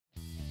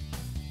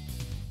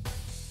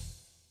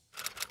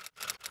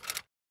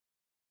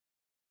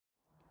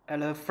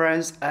Hello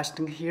friends,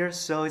 Ashton here.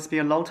 So it's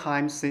been a long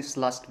time since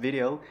last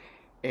video,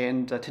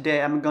 and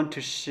today I'm going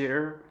to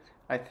share,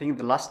 I think,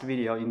 the last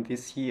video in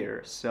this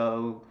year.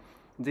 So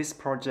this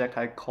project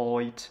I call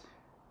it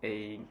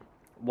a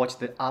watch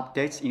the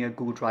updates in a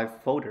Google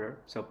Drive folder.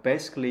 So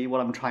basically what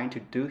I'm trying to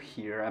do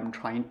here, I'm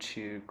trying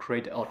to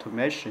create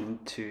automation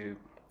to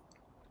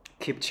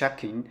keep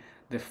checking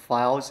the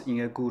files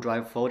in a Google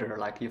Drive folder.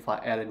 Like if I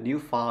add a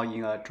new file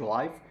in a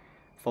Drive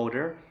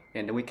folder,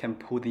 and we can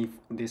put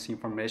this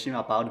information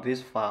about this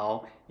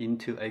file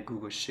into a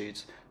Google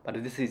Sheets.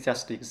 But this is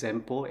just an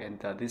example, and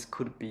this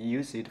could be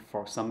used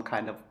for some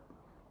kind of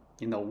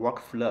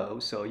workflow.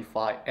 So if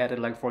I add,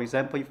 like for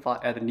example, if I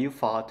add a new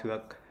file to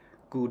a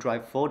Google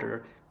Drive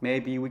folder,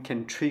 maybe we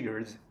can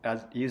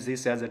use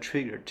this as a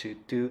trigger to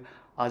do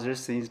other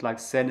things, like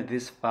send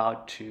this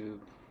file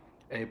to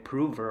a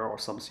approver or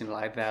something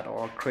like that,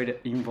 or create an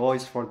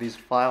invoice for this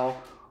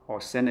file, or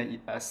send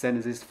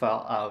this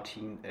file out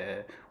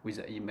with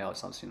an email or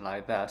something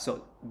like that.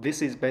 So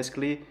this is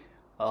basically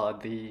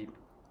the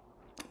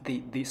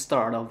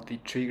start of the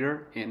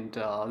trigger and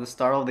the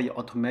start of the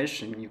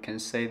automation, you can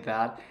say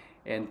that.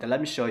 And let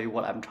me show you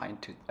what I'm trying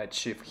to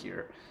achieve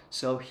here.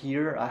 So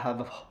here I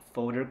have a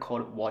folder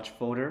called watch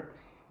folder,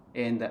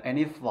 and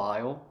any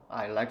file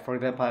I like, for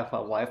example,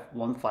 I have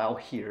one file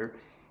here,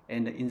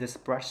 and in the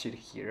spreadsheet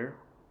here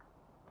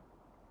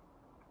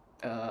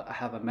I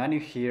have a menu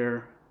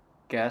here,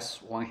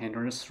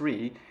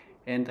 GAS103,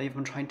 and if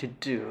I'm trying to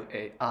do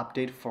a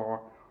update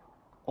for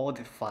all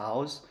the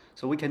files,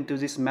 so we can do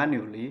this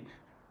manually,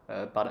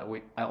 but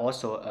I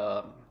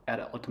also add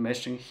an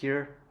automation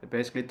here,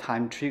 basically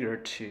time trigger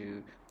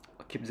to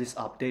keep this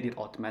updated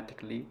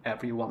automatically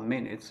every 1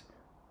 minute.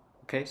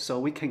 Okay, so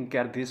we can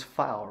get this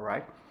file,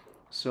 right?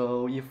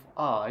 So if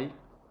I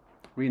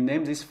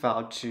rename this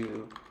file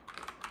to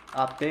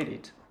update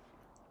it,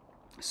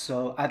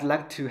 so I'd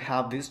like to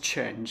have this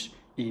change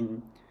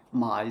in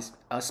my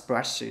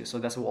spreadsheet. So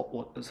that's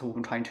what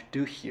I'm trying to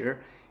do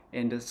here.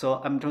 And so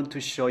I'm going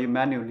to show you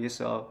manually.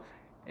 So,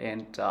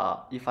 and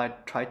if I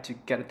try to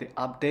get the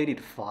updated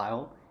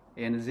file,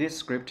 and this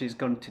script is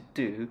going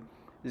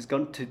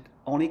to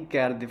only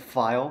get the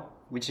file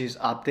which is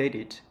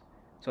updated.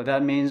 So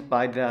that means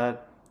by the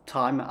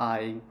time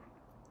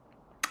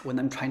when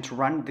I'm trying to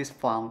run this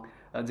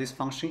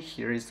function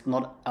here is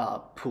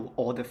not pull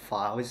all the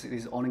files, it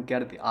is only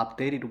get the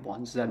updated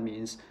ones. That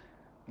means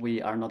we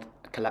are not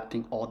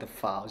collecting all the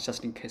files,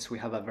 just in case we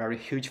have a very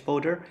huge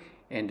folder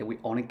and we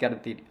only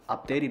get the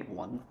updated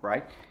one,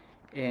 right?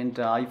 And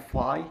if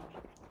I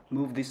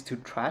move this to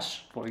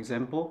trash, for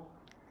example,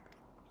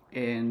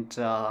 and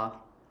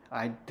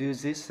I do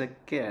this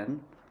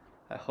again,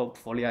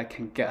 hopefully I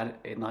can get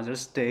another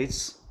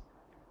state,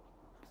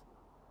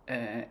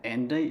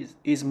 and it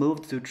is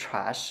moved to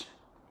trash.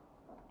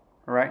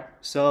 Right,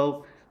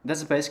 so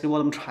that's basically what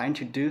I'm trying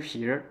to do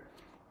here.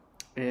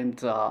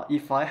 And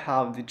if I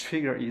have the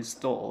trigger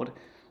installed,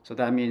 so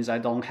that means I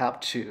don't have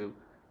to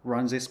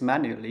run this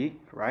manually,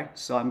 right?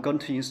 So I'm going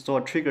to install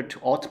a trigger to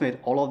automate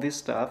all of this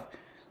stuff.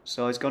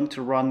 So it's going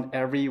to run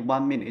every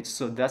 1 minute.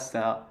 So that's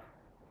the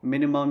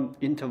minimum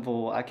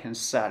interval I can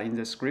set in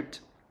the script.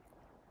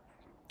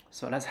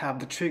 So let's have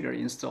the trigger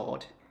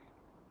installed,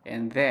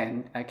 and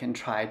then I can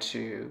try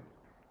to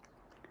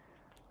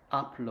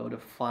upload a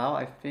file,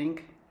 I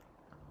think.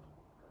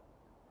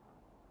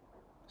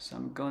 So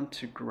I'm going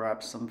to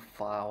grab some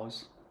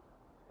files,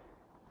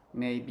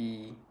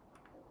 maybe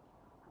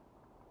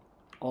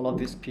all of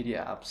these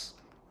PDFs.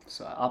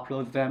 So I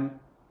upload them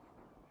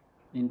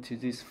into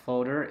this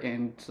folder,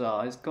 and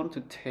it's going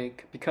to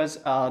take, because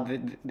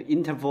the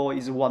interval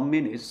is 1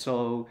 minute,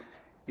 so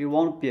it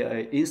won't be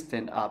an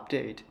instant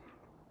update.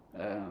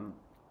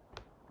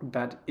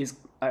 But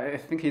I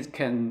think it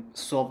can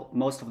solve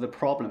most of the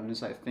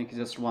problems. I think it's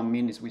just 1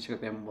 minute, which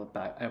them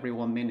back every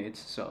 1 minute.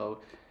 So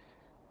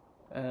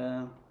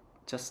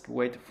just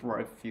wait for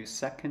a few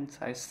seconds,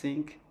 I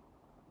think.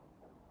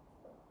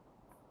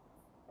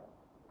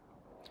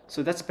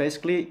 So that's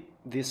basically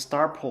the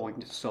start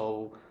point.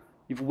 So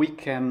if we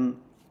can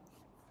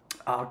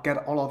get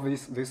all of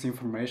this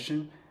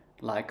information,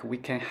 like we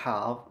can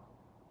have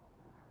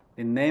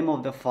the name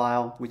of the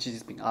file which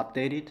is being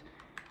updated,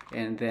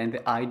 and then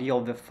the ID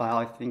of the file.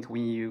 I think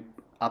when you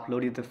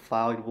uploaded the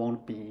file, it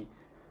won't be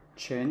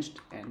changed,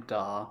 and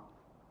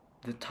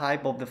the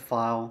type of the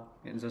file,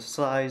 and the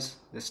size,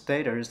 the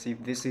status,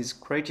 if this is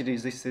created,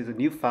 is this is a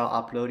new file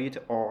uploaded,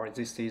 or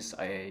this is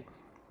a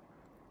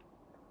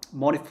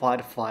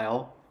modified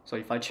file. So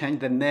if I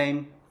change the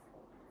name,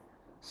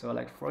 so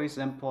like for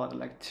example, I'd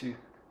like to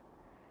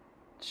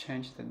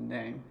change the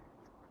name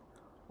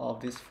of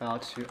this file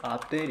to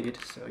update it.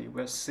 So you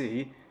will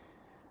see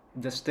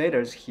the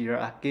status here.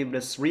 I give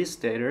the 3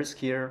 status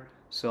here.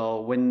 So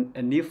when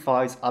a new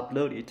file is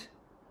uploaded,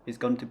 it's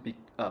going to be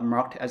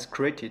marked as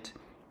created.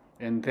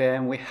 And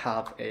then we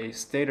have a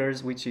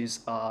status which is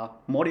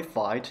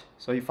modified.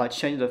 So if I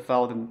change the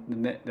file,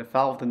 the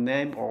file of the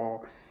name,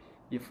 or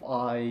if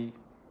I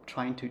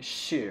trying to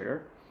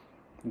share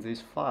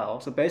this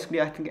file, so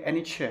basically I think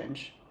any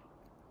change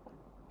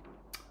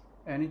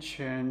any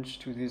change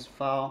to this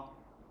file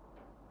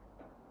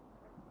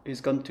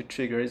is going to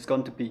trigger, it's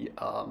going to be,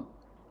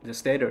 the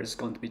status is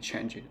going to be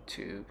changed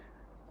to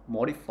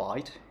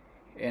modified.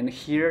 And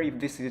here, if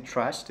this is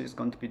trashed, it's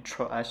going to be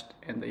trashed,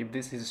 and if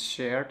this is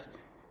shared,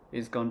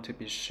 it's going to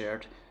be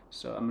shared.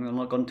 So I'm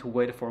not going to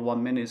wait for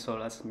 1 minute, so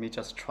let me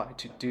just try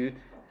to do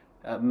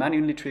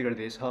manually trigger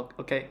this.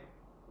 Okay,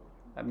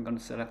 I'm going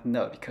to select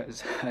no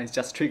because it's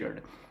just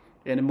triggered.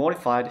 And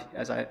modified,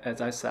 as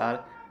I said,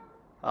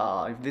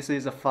 if this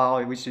is a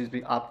file which is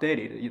being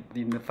updated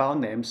in the file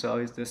name,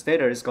 so the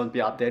status is going to be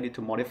updated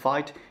to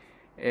modified.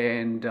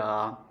 And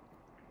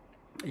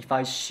if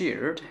I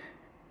shared,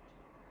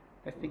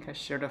 I think I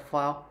shared a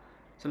file,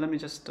 so let me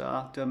just do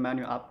a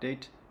manual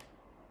update.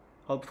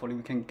 Hopefully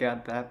we can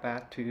get that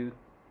back to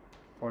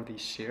for the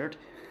shared.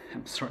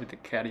 I'm sorry, the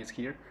cat is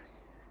here.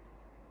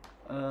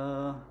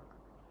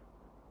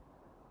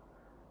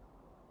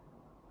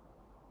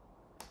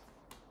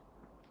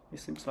 It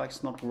seems like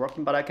it's not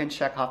working, but I can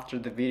check after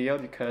the video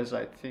because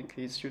I think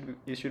it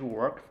should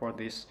work for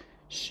this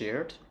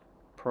shared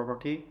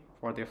property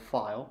for the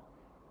file.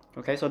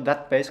 Okay, so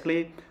that's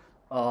basically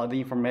the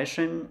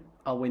information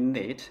we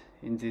need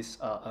in this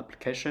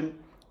application.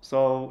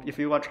 So if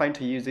you are trying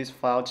to use this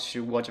file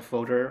to watch a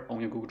folder on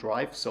your Google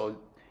Drive, so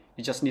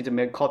you just need to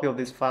make a copy of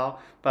this file,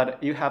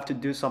 but you have to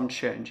do some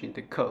change in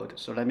the code.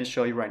 So let me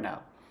show you right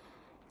now.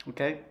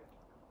 Okay,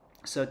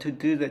 so to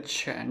do the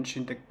change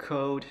in the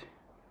code,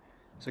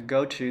 so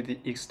go to the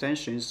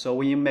extensions. So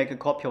when you make a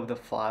copy of the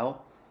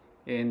file,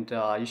 and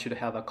you should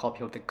have a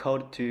copy of the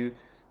code too.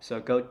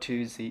 So go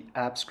to the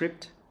app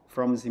script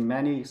from the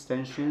menu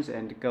extensions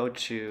and go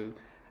to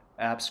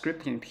app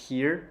script in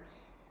here.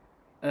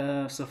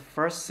 So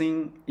first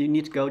thing you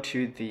need to go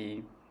to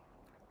the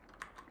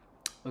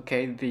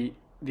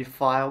the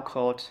file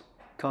called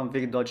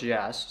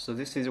config.js. So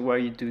this is where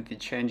you do the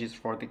changes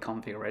for the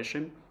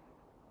configuration.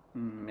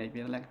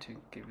 Maybe I'd like to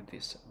give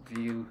this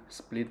view,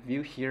 split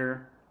view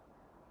here.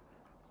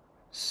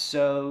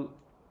 So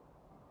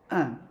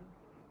let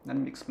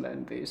me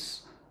explain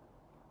this.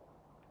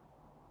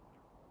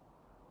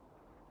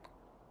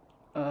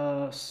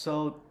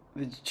 So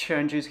the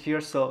changes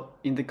here, so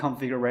in the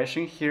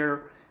configuration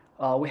here,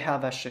 we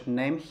have a sheet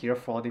name here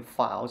for the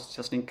files,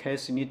 just in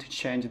case you need to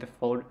change the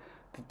folder,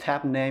 the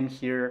tab name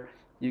here.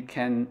 You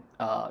can,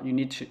 you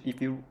need to,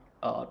 if you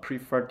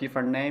prefer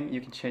different name,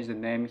 you can change the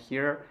name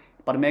here,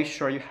 but make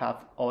sure you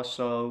have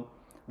also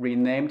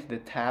renamed the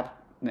tab.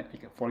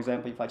 For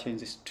example, if I change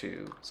this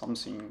to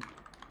something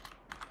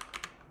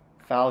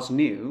files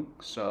new,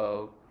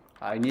 so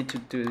I need to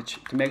do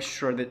to make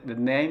sure that the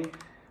name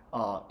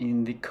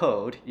in the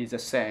code is the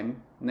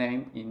same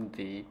name in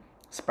the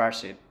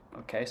spreadsheet.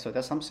 Okay, so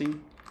that's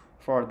something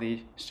for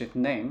the sheet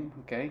name.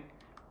 Okay,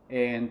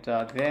 and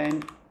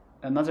then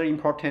another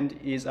important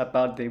is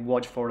about the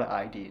watch folder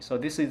ID. So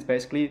this is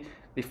basically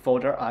the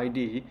folder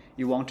ID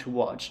you want to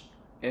watch.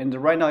 And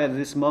right now at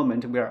this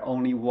moment we are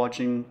only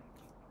watching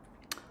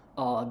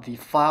the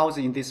files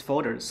in this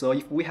folder. So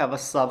if we have a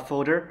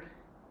subfolder,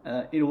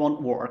 it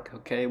won't work.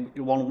 Okay,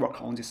 it won't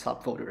work on the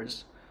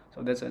subfolders.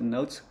 So there's a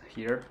note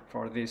here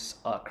for this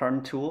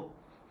current tool,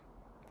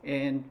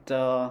 and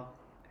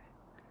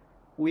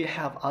we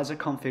have other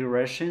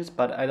configurations,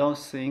 but I don't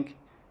think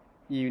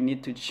you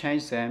need to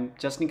change them.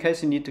 Just in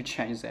case you need to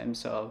change them.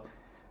 So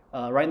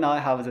right now I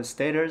have the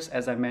status,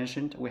 as I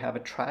mentioned. We have a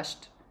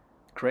trashed,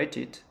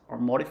 created, or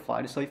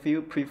modified. So if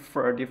you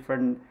prefer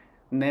different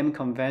name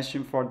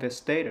convention for the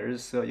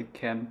status, so you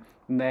can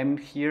name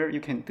here,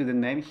 you can do the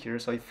name here.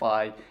 So if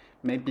I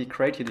maybe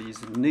created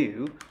is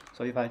new,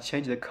 so if I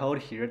change the code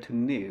here to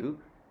new,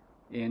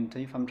 and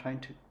if I'm trying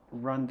to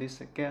run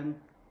this again,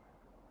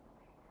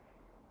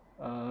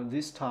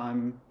 this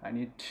time I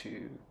need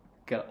to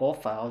get all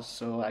files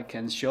so I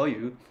can show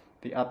you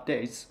the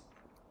updates.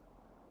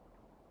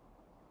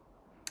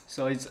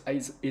 So it's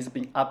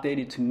being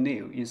updated to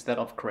new instead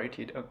of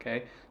created.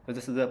 Okay, so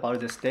this is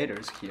about the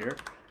status here.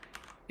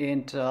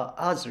 And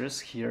others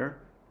here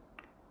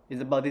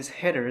is about these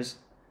headers.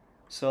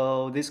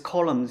 So these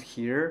columns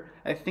here,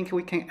 I think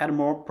we can add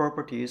more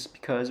properties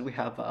because we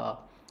have a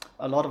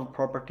lot of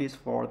properties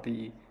for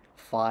the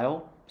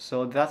file.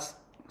 So that's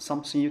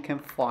something you can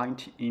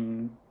find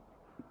in,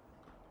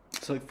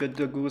 so if you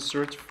do Google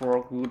search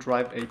for Google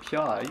Drive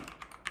API,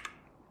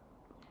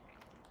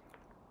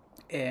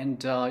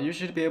 and you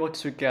should be able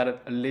to get a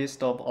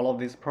list of all of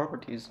these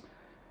properties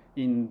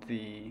in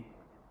the,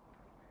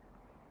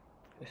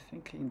 I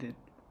think in the,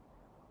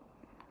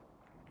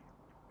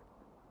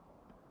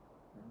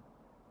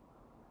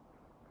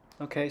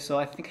 okay, so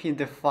I think in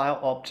the file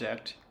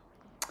object,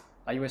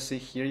 you will see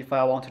here, if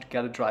I wanted to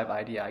get a drive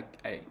ID, I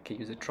can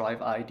use a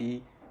drive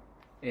ID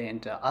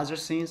and other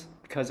things,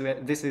 because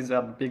this is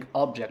a big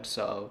object.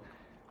 So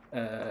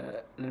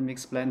let me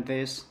explain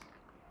this.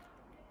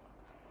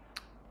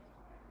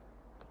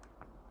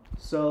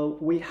 So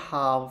we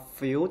have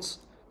fields.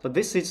 So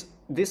this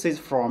is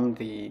from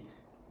the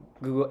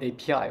Google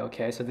API.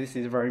 Okay, so this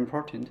is very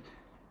important.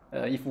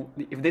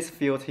 If this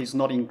field is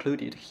not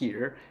included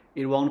here,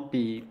 it won't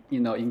be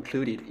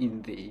included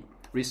in the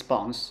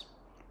response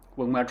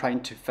when we're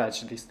trying to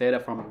fetch this data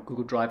from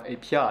Google Drive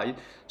API.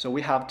 So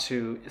we have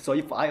to, so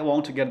if I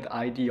want to get the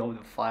ID of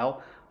the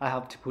file, I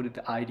have to put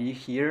the ID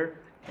here.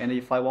 And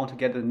if I want to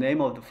get the name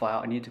of the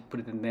file, I need to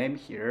put the name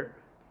here.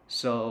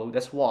 So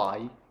that's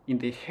why in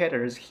the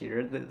headers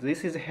here,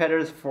 this is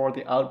headers for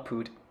the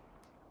output.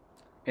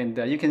 And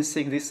you can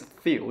see these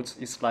fields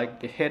is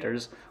like the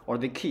headers or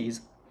the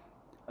keys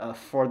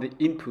for the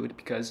input,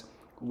 because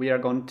we are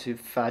going to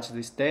fetch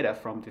this data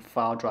from the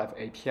file drive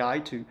API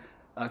to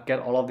get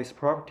all of these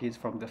properties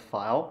from the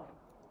file.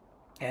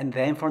 And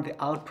then from the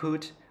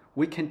output,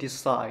 we can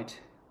decide.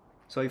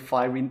 So if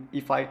I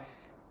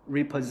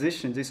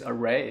reposition this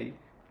array,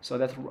 so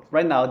that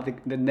right now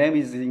the name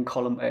is in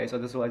column A, so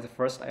that's why the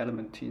first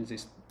element in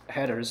this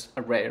headers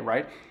array,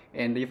 right?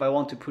 And if I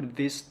want to put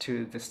this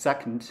to the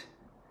second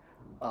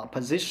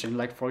position,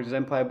 like for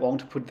example, I want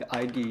to put the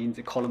ID in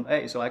the column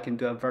A, so I can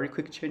do a very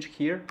quick change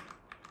here.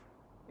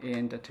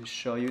 And to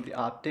show you the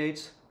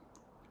updates,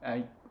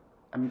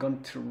 I'm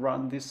going to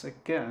run this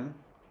again,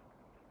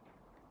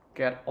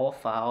 get all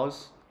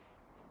files.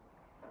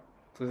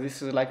 So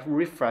this is like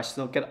refresh,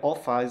 so get all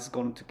files is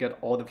going to get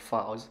all the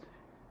files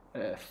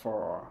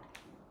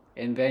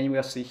and then you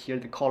will see here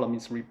the column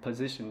is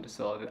repositioned,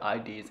 so the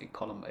ID is in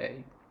column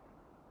A.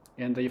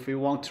 And if you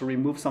want to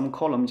remove some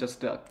column,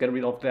 just get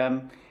rid of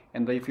them.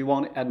 And if you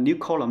want to add new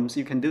columns,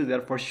 you can do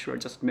that for sure.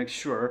 Just make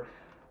sure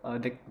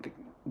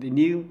the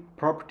new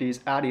property is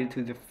added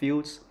to the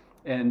fields,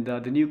 and the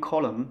new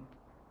column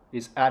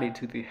is added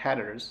to the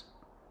headers.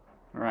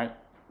 All right.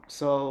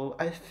 So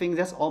I think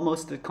that's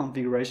almost the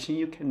configuration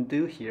you can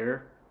do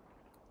here.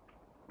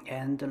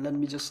 And let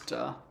me just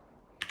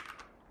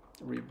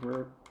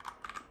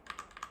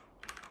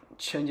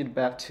change it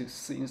back to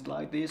scenes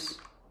like this.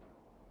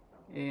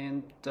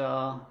 And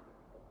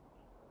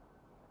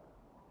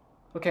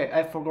okay,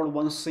 I forgot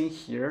one thing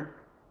here,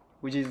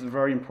 which is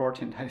very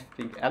important. I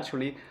think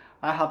actually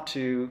I have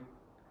to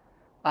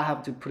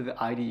put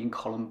the ID in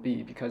column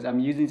B, because I'm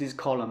using this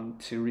column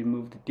to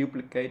remove the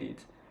duplicated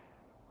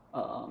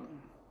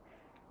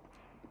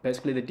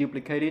basically the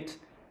duplicated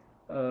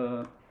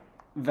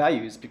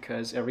values,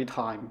 because every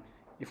time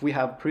if we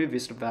have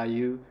previous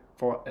value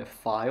for a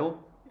file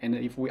and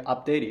if we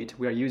update it,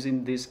 we are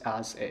using this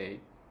as a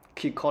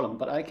key column.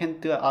 But I can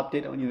do an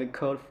update in the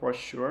code for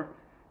sure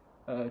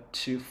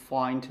to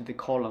find the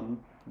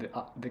column,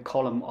 the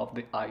column of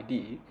the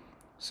ID.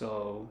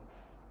 So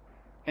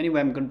anyway,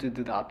 I'm going to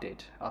do the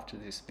update after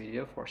this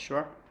video for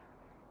sure.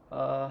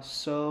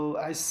 So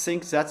I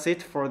think that's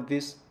it for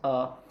this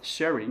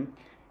sharing.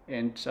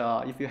 And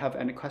if you have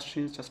any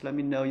questions, just let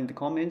me know in the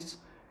comments.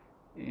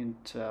 And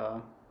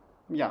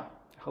yeah,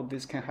 I hope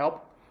this can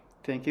help.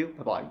 Thank you.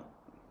 Bye-bye.